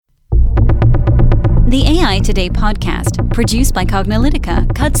The AI Today podcast, produced by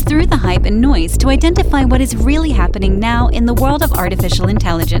Cognilytica, cuts through the hype and noise to identify what is really happening now in the world of artificial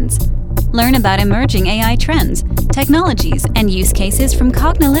intelligence. Learn about emerging AI trends, technologies, and use cases from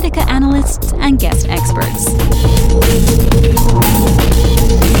Cognilytica analysts and guest experts.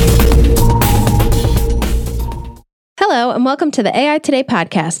 Hello, and welcome to the AI Today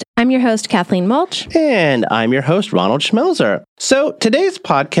podcast. I'm your host, Kathleen Mulch. And I'm your host, Ronald Schmelzer. So today's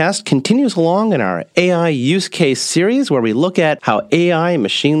podcast continues along in our AI use case series where we look at how AI,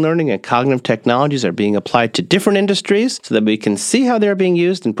 machine learning, and cognitive technologies are being applied to different industries so that we can see how they're being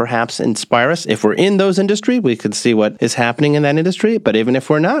used and perhaps inspire us. If we're in those industries, we can see what is happening in that industry. But even if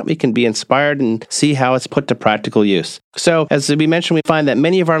we're not, we can be inspired and see how it's put to practical use. So as we mentioned, we find that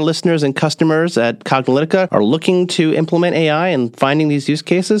many of our listeners and customers at Cognilytica are looking to implement AI and finding these use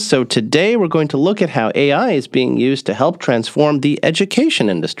cases. So today we're going to look at how AI is being used to help transform the education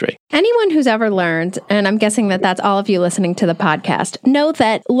industry. Anyone who's ever learned, and I'm guessing that that's all of you listening to the podcast, know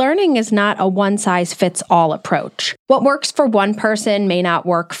that learning is not a one-size-fits-all approach. What works for one person may not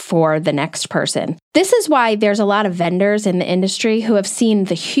work for the next person. This is why there's a lot of vendors in the industry who have seen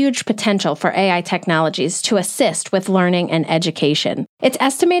the huge potential for AI technologies to assist with learning and education. It's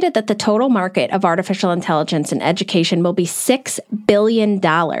estimated that the total market of artificial intelligence in education will be $6 billion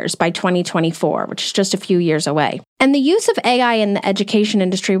by 2024, which is just a few years away. And the use of AI in the education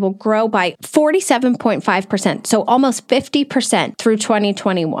industry will grow by 47.5%, so almost 50% through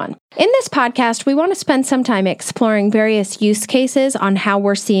 2021. In this podcast, we want to spend some time exploring various use cases on how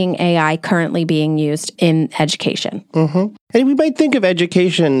we're seeing AI currently being used in education. And we might think of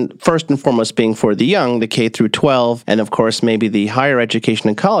education first and foremost being for the young, the K through 12, and of course maybe the higher education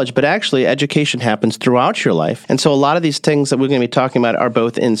in college, but actually education happens throughout your life. And so a lot of these things that we're going to be talking about are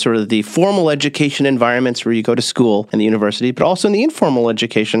both in sort of the formal education environments where you go to school and the university, but also in the informal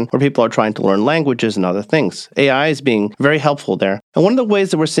education where people are trying to learn languages and other things. AI is being very helpful there. And one of the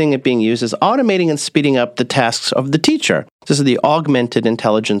ways that we're seeing it being used is automating and speeding up the tasks of the teacher. This is the augmented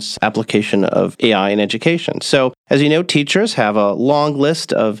intelligence application of AI in education. So, as you know, teachers have a long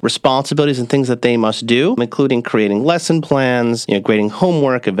list of responsibilities and things that they must do, including creating lesson plans, grading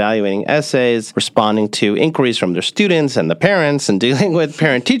homework, evaluating essays, responding to inquiries from their students and the parents, and dealing with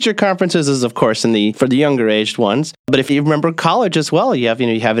parent-teacher conferences, is of course for the younger aged ones. But if you remember college as well, you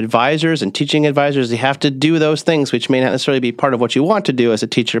have advisors and teaching advisors. You have to do those things, which may not necessarily be part of what you want to do as a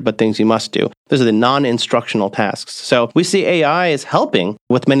teacher, but things you must do. Those are the non-instructional tasks. So we see AI is helping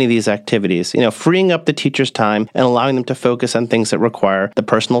with many of these activities, freeing up the teacher's time and allowing them to focus on things that require the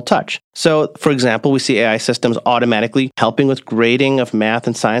personal touch. So, for example, we see AI systems automatically helping with grading of math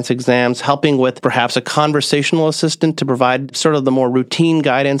and science exams, helping with perhaps a conversational assistant to provide sort of the more routine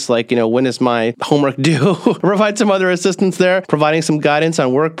guidance, like, when is my homework due? Provide some other assistance there, providing some guidance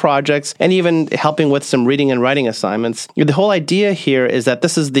on work projects, and even helping with some reading and writing assignments. The whole idea here is that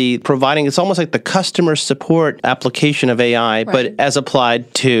this is it's almost like the customer support application of AI, but as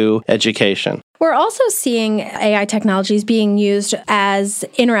applied to education. We're also seeing AI technologies being used as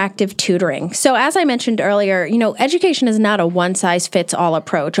interactive tutoring. So as I mentioned earlier, education is not a one-size-fits-all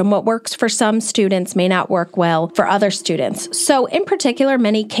approach, and what works for some students may not work well for other students. So in particular,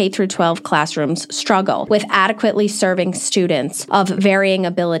 many K through 12 classrooms struggle with adequately serving students of varying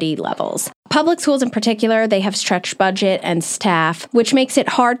ability levels. Public schools in particular, they have stretched budget and staff, which makes it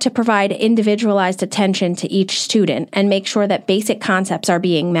hard to provide individualized attention to each student and make sure that basic concepts are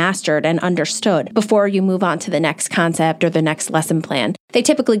being mastered and understood before you move on to the next concept or the next lesson plan. They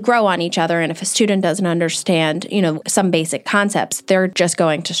typically grow on each other, and if a student doesn't understand, some basic concepts, they're just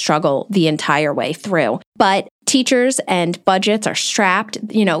going to struggle the entire way through. But teachers and budgets are strapped.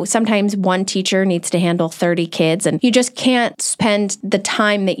 Sometimes one teacher needs to handle 30 kids, and you just can't spend the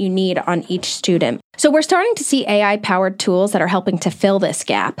time that you need on each student. So we're starting to see AI-powered tools that are helping to fill this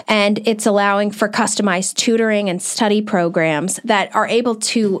gap, and it's allowing for customized tutoring and study programs that are able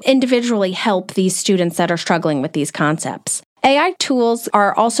to individually help these students that are struggling with these concepts. AI tools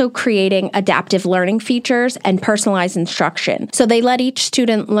are also creating adaptive learning features and personalized instruction. So they let each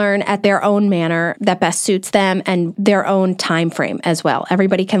student learn at their own manner that best suits them and their own time frame as well.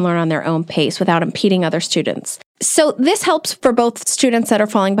 Everybody can learn on their own pace without impeding other students. So this helps for both students that are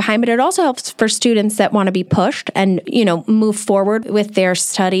falling behind, but it also helps for students that want to be pushed and, move forward with their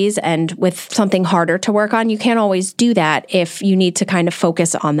studies and with something harder to work on. You can't always do that if you need to kind of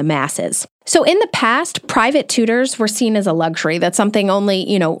focus on the masses. So in the past, private tutors were seen as a luxury. That's something only,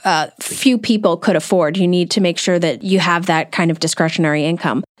 few people could afford. You need to make sure that you have that kind of discretionary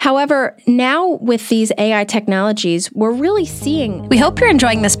income. However, now with these AI technologies, we're really seeing... We hope you're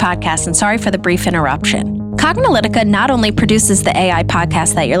enjoying this podcast and sorry for the brief interruption. Cognilytica not only produces the AI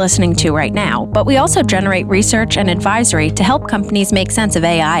podcast that you're listening to right now, but we also generate research and advisory to help companies make sense of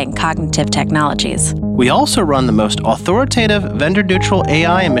AI and cognitive technologies. We also run the most authoritative, vendor-neutral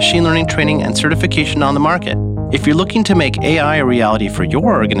AI and machine learning training and certification on the market. If you're looking to make AI a reality for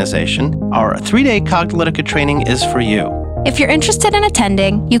your organization, our 3-day Cognilytica training is for you. If you're interested in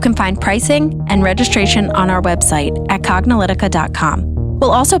attending, you can find pricing and registration on our website at cognilytica.com.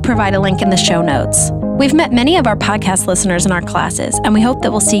 We'll also provide a link in the show notes. We've met many of our podcast listeners in our classes, and we hope that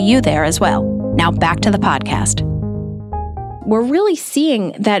we'll see you there as well. Now back to the podcast. We're really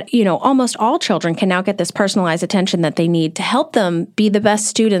seeing that, almost all children can now get this personalized attention that they need to help them be the best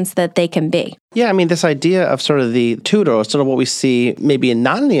students that they can be. Yeah, I mean, this idea of sort of the tutor, or sort of what we see maybe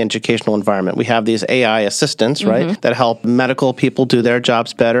not in the educational environment. We have these AI assistants, right, that help medical people do their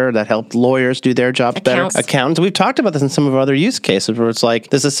jobs better, that help lawyers do their jobs better. Accountants. We've talked about this in some of our other use cases where it's like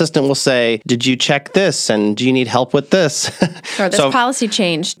this assistant will say, did you check this? And do you need help with this? Or this policy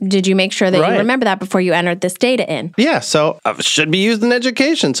change. Did you make sure that you remember that before you entered this data in? Yeah, so should be used in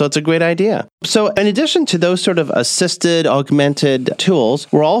education. So it's a great idea. So in addition to those sort of assisted, augmented tools,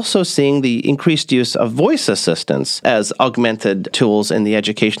 we're also seeing the increased use of voice assistants as augmented tools in the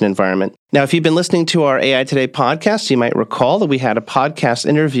education environment. Now, if you've been listening to our AI Today podcast, you might recall that we had a podcast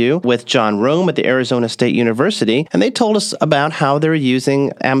interview with John Rome at the Arizona State University, and they told us about how they're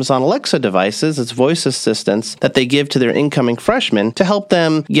using Amazon Alexa devices as voice assistants that they give to their incoming freshmen to help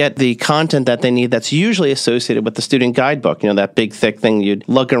them get the content that they need that's usually associated with the student guidebook, that big thick thing you'd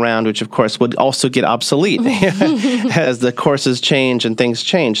lug around, which of course would also get obsolete as the courses change and things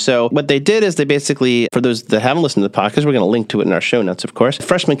change. So what they did is they basically, for those that haven't listened to the podcast, we're going to link to it in our show notes, of course.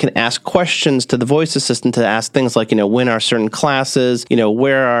 Freshmen can ask questions to the voice assistant to ask things like, when are certain classes,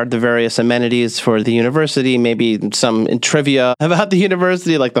 where are the various amenities for the university, maybe some trivia about the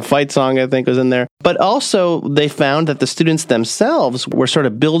university, like the fight song, I think was in there. But also they found that the students themselves were sort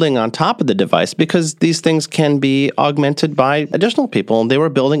of building on top of the device because these things can be augmented by additional people. And they were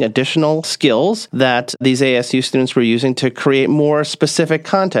building additional skills that these ASU students were using to create more specific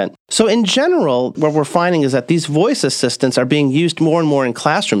content. So in general, what we're finding is that these voice assistants are being used more and more in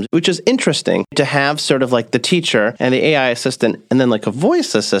classrooms, which is interesting to have sort of like the teacher and the AI assistant and then like a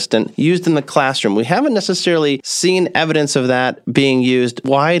voice assistant used in the classroom. We haven't necessarily seen evidence of that being used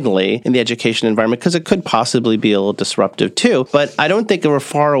widely in the education environment because it could possibly be a little disruptive too. But I don't think we're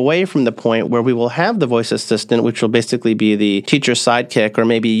far away from the point where we will have the voice assistant, which will basically be the teacher's sidekick or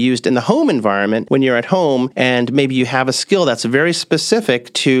maybe used in the home environment when you're at home and maybe you have a skill that's very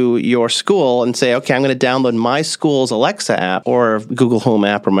specific to your school and say, okay, I'm going to download my school's Alexa app or Google Home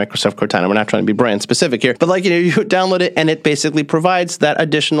app or Microsoft Cortana. We're not trying to be brand specific here, but you download it and it basically provides that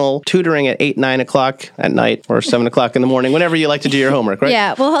additional tutoring at 8, 9 o'clock at night or 7 o'clock in the morning, whenever you like to do your homework, right?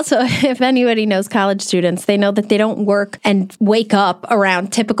 Yeah. Well, also, if anybody knows college students, they know that they don't work and wake up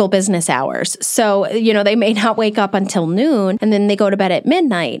around typical business hours. So, they may not wake up until noon and then they go to bed at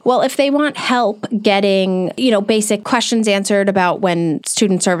midnight. Well, if they want help getting, basic questions answered about when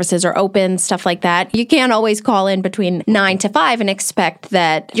student services are open, stuff like that, you can't always call in between 9 to 5 and expect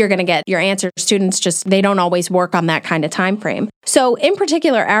that you're going to get your answer. Students they don't always work on that kind of time frame. So in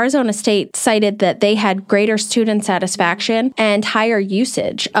particular, Arizona State cited that they had greater student satisfaction and higher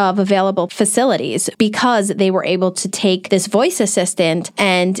usage of available facilities because they were able to take this voice assistant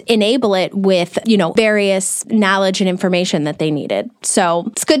and enable it with, various knowledge and information that they needed. So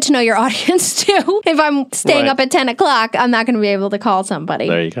it's good to know your audience too. If I'm staying up at 10 o'clock, I'm not going to be able to call somebody.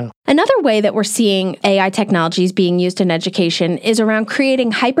 There you go. Another way that we're seeing AI technologies being used in education is around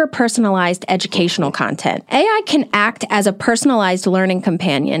creating hyper-personalized educational content. AI can act as a personalized learning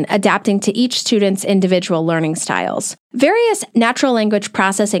companion, adapting to each student's individual learning styles. Various natural language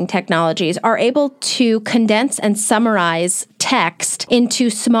processing technologies are able to condense and summarize text into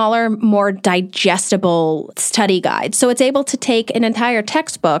smaller, more digestible study guides. So it's able to take an entire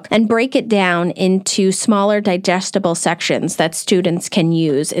textbook and break it down into smaller, digestible sections that students can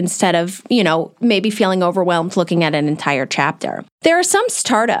use instead of, maybe feeling overwhelmed looking at an entire chapter. There are some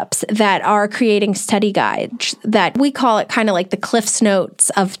startups that are creating study guides that we call it kind of like the Cliff's Notes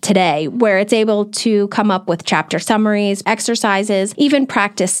of today, where it's able to come up with chapter summaries, exercises, even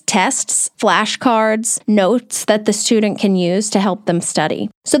practice tests, flashcards, notes that the student can use to help them study.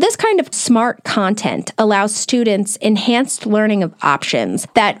 So this kind of smart content allows students enhanced learning of options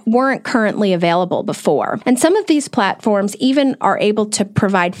that weren't currently available before. And some of these platforms even are able to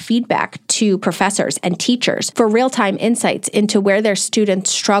provide feedback to professors and teachers for real-time insights into where their students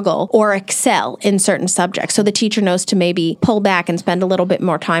struggle or excel in certain subjects. So the teacher knows to maybe pull back and spend a little bit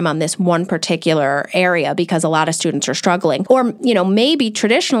more time on this one particular area because a lot of students are struggling. Or, maybe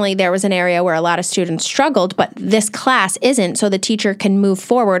traditionally there was an area where a lot of students struggled, but this class isn't, so the teacher can move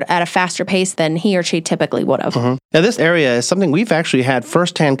forward at a faster pace than he or she typically would have. Now, this area is something we've actually had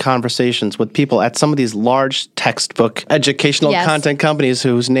firsthand conversations with people at some of these large textbook educational content companies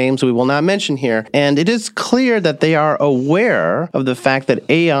whose names we will not mention here. And it is clear that they are aware of the fact that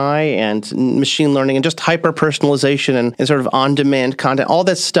AI and machine learning and just hyper-personalization and sort of on-demand content, all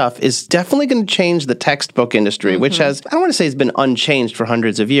this stuff is definitely going to change the textbook industry, which has, I don't want to say it's been unchanged for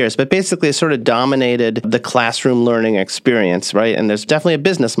hundreds of years, but basically it's sort of dominated the classroom learning experience, right? And there's definitely a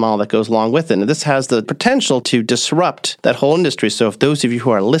business model that goes along with it. And this has the potential to disrupt that whole industry. So if those of you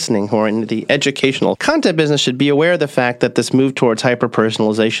who are listening, who are in the educational content business, should be aware of the fact that this move towards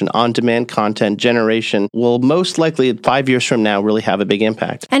hyper-personalization, on-demand content generation will most likely 5 years from now really have a big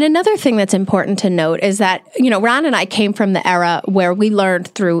impact. And another thing that's important to note is that, Ron and I came from the era where we learned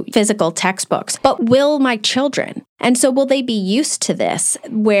through physical textbooks, but will my children? And so will they be used to this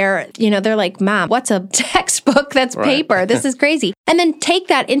where, they're like, Mom, what's a textbook that's paper? This is crazy. And then take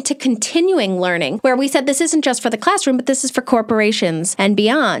that into continuing learning where we said this isn't just for the classroom, but this is for corporations and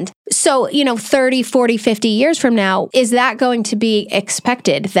beyond. So, 30, 40, 50 years from now, is that going to be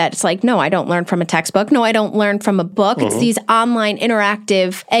expected that it's like, no, I don't learn from a textbook. No, I don't learn from a book. It's these online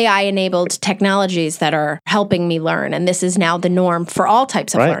interactive AI-enabled technologies that are helping me learn. And this is now the norm for all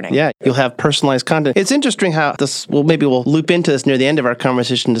types of learning. Yeah, you'll have personalized content. It's interesting how this, maybe we'll loop into this near the end of our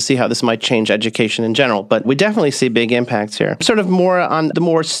conversation to see how this might change education in general. But we definitely see big impacts here. Sort of more on the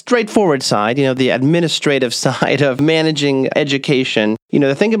more straightforward side, the administrative side of managing education.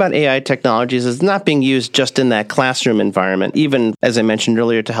 The thing about AI technologies is not being used just in that classroom environment, even, as I mentioned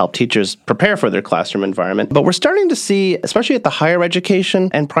earlier, to help teachers prepare for their classroom environment. But we're starting to see, especially at the higher education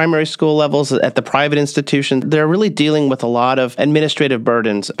and primary school levels, at the private institutions, they're really dealing with a lot of administrative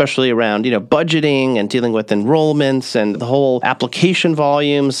burdens, especially around, budgeting and dealing with enrollments and the whole application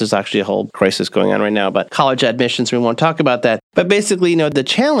volumes. There's actually a whole crisis going on right now, but college admissions, we won't talk about that. But basically, the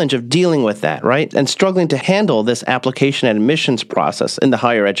challenge of dealing with that, right, and struggling to handle this application admissions process in the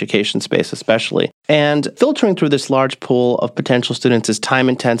higher education space especially. And filtering through this large pool of potential students is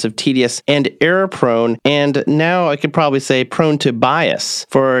time-intensive, tedious, and error-prone, and now I could probably say prone to bias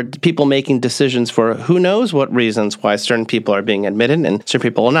for people making decisions for who knows what reasons why certain people are being admitted and certain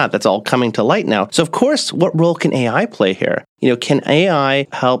people are not. That's all coming to light now. So, of course, what role can AI play here? Can AI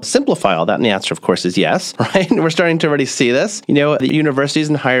help simplify all that? And the answer, of course, is yes, right? We're starting to already see this. The universities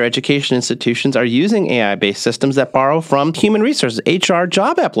and higher education institutions are using AI-based systems that borrow from human resources, HR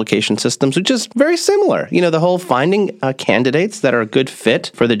job application systems, which is very similar. The whole finding candidates that are a good fit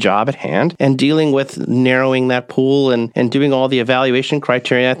for the job at hand and dealing with narrowing that pool and doing all the evaluation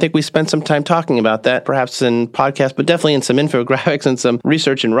criteria. I think we spent some time talking about that, perhaps in podcasts, but definitely in some infographics and some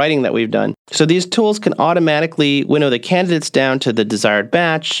research and writing that we've done. So these tools can automatically winnow the candidates down to the desired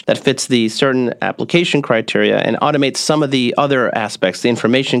batch that fits the certain application criteria and automate some of the other aspects, the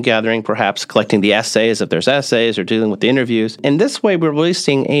information gathering, perhaps collecting the essays if there's essays or dealing with the interviews. And this way, we're really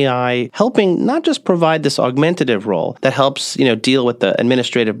seeing AI helping not just provide this augmentative role that helps, deal with the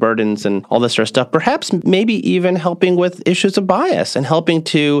administrative burdens and all this sort of stuff, perhaps maybe even helping with issues of bias and helping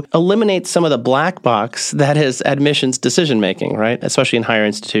to eliminate some of the black box that is admissions decision-making, right? Especially in higher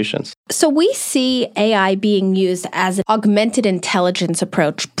institutions. So we see AI being used as an augmented intelligence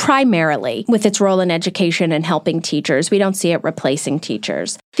approach primarily with its role in education and helping teachers. We don't see it replacing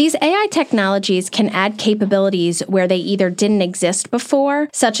teachers. These AI technologies can add capabilities where they either didn't exist before,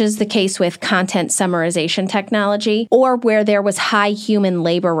 such as the case with content summarization technology, or where there was high human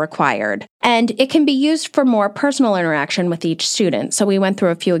labor required. And it can be used for more personal interaction with each student. So we went through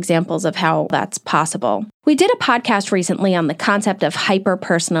a few examples of how that's possible. We did a podcast recently on the concept of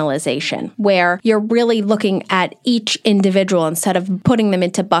hyper-personalization, where you're really looking at each individual instead of putting them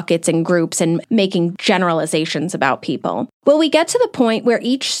into buckets and groups and making generalizations about people. Well, we get to the point where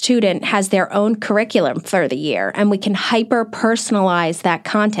each student has their own curriculum for the year, and we can hyper-personalize that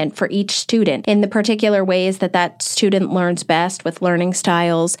content for each student in the particular ways that that student learns best with learning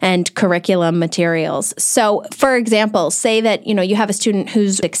styles and curriculum materials. So, for example, say that, you have a student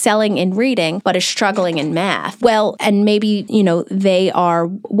who's excelling in reading but is struggling in in math. Well, and maybe, they are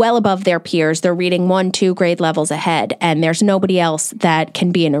well above their peers. They're reading 1-2 grade levels ahead, and there's nobody else that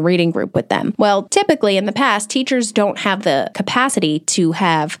can be in a reading group with them. Well, typically in the past, teachers don't have the capacity to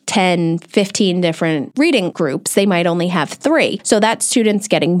have 10, 15 different reading groups. They might only have 3. So that's students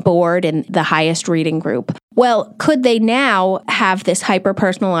getting bored in the highest reading group. Well, could they now have this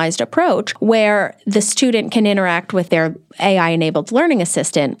hyper-personalized approach where the student can interact with their AI-enabled learning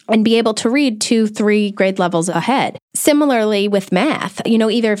assistant and be able to read 2-3 grade levels ahead? Similarly with math,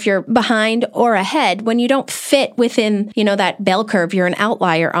 either if you're behind or ahead, when you don't fit within, that bell curve, you're an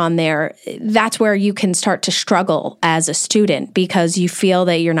outlier on there, that's where you can start to struggle as a student because you feel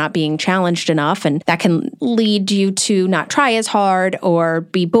that you're not being challenged enough, and that can lead you to not try as hard or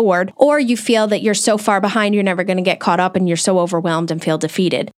be bored, or you feel that you're so far behind you're never going to get caught up and you're so overwhelmed and feel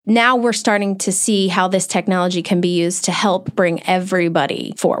defeated. Now we're starting to see how this technology can be used to help bring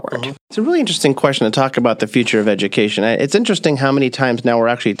everybody forward. Mm-hmm. It's a really interesting question to talk about the future of education. It's interesting how many times now we're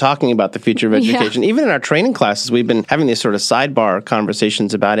actually talking about the future of education. Yeah. Even in our training classes, we've been having these sort of sidebar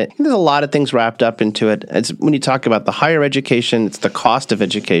conversations about it. There's a lot of things wrapped up into it. It's when you talk about the higher education, it's the cost of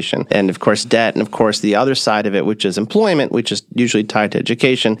education, and of course debt, and of course the other side of it, which is employment, which is usually tied to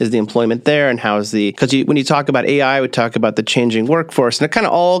education, is the employment there, and how is because when you talk about AI, we talk about the changing workforce, and it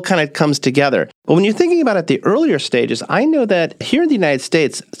all comes together. But when you're thinking about it at the earlier stages, I know that here in the United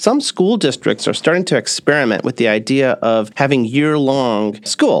States, some school districts are starting to experiment with the idea of having year-long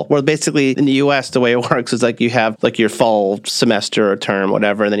school, where basically in the U.S., the way it works is you have your fall semester or term,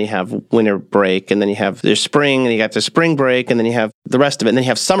 whatever, and then you have winter break, and then you have your spring, and you got the spring break, and then you have the rest of it, and then you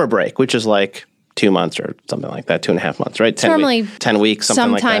have summer break, which is 2 months or something like that, 2.5 months, right? 10 weeks,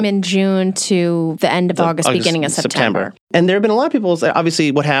 something like that. Sometime in June to the end of August, beginning of September. And there have been a lot of people,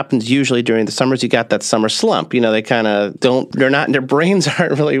 obviously what happens usually during the summers, you got that summer slump. They their brains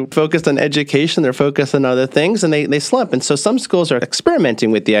aren't really focused on education, they're focused on other things, and they slump. And so some schools are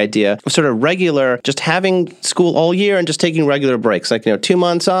experimenting with the idea of sort of regular, just having school all year and just taking regular breaks, 2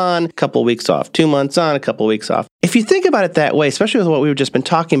 months on, a couple of weeks off, 2 months on, a couple of weeks off. If you think about it that way, especially with what we've just been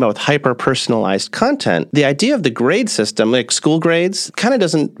talking about with hyper-personalized content, the idea of the grade system, like school grades, kind of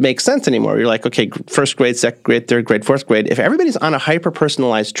doesn't make sense anymore. You're okay, first grade, second grade, third grade, fourth grade. If everybody's on a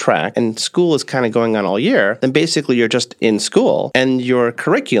hyper-personalized track and school is kind of going on all year, then basically you're just in school and your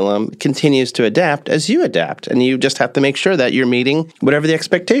curriculum continues to adapt as you adapt. And you just have to make sure that you're meeting whatever the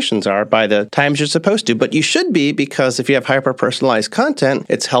expectations are by the times you're supposed to. But you should be, because if you have hyper-personalized content,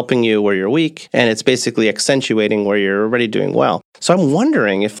 it's helping you where you're weak, and it's basically accentuating where you're already doing well. So I'm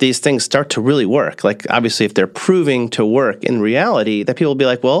wondering if these things start to really work. Obviously, if they're proving to work in reality, that people will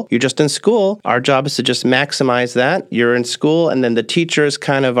be well, you're just in school. Our job is to just maximize that. You're in school, and then the teachers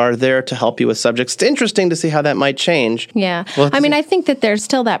kind of are there to help you with subjects. It's interesting to see how that might change. Yeah. I think that there's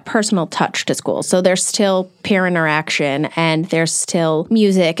still that personal touch to school. So there's still peer interaction, and there's still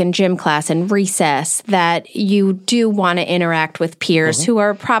music and gym class and recess that you do want to interact with peers who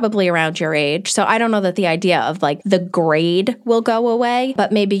are probably around your age. So I don't know that the idea of the grade will go away,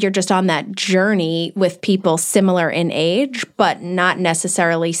 but maybe you're just on that journey with people similar in age, but not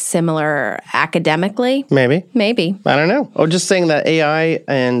necessarily similar academically. Maybe. I don't know. Or just saying that AI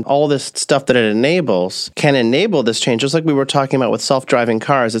and all this stuff that it enables can enable this change. Just like we were talking about with self-driving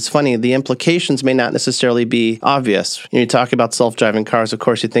cars. It's funny, the implications may not necessarily be obvious. When you talk about self-driving cars, of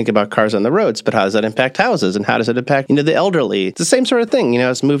course, you think about cars on the roads, but how does that impact houses? And how does it impact, the elderly? It's the same sort of thing.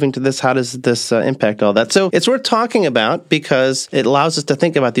 It's moving to this, how does this impact all that? So it's worth talking about because it allows us to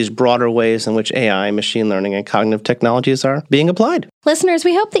think about these broader ways in which AI, machine learning, and cognitive technologies are being applied. Listeners,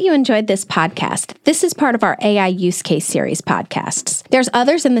 we hope that you enjoyed this podcast. This is part of our AI Use Case Series podcasts. There's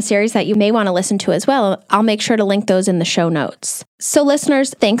others in the series that you may want to listen to as well. I'll make sure to link those in the show notes. So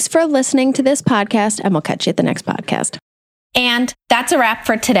listeners, thanks for listening to this podcast, and we'll catch you at the next podcast. And that's a wrap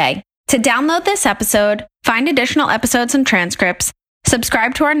for today. To download this episode, find additional episodes and transcripts,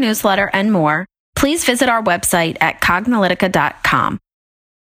 subscribe to our newsletter, and more, please visit our website at cognilytica.com.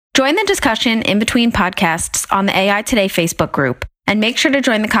 Join the discussion in between podcasts on the AI Today Facebook group, and make sure to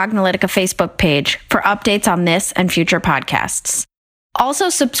join the Cognilytica Facebook page for updates on this and future podcasts. Also,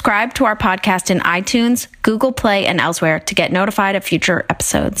 subscribe to our podcast in iTunes, Google Play, and elsewhere to get notified of future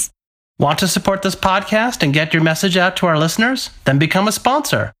episodes. Want to support this podcast and get your message out to our listeners? Then become a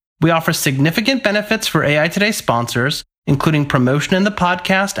sponsor. We offer significant benefits for AI Today sponsors, including promotion in the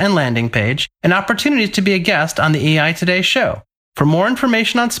podcast and landing page, and opportunities to be a guest on the AI Today show. For more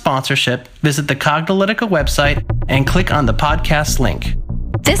information on sponsorship, visit the Cognilytica website and click on the podcast link.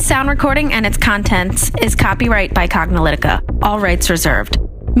 This sound recording and its contents is copyright by Cognilytica, all rights reserved.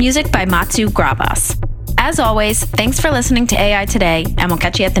 Music by Matsu Gravas. As always, thanks for listening to AI Today, and we'll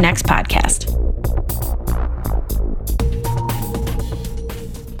catch you at the next podcast.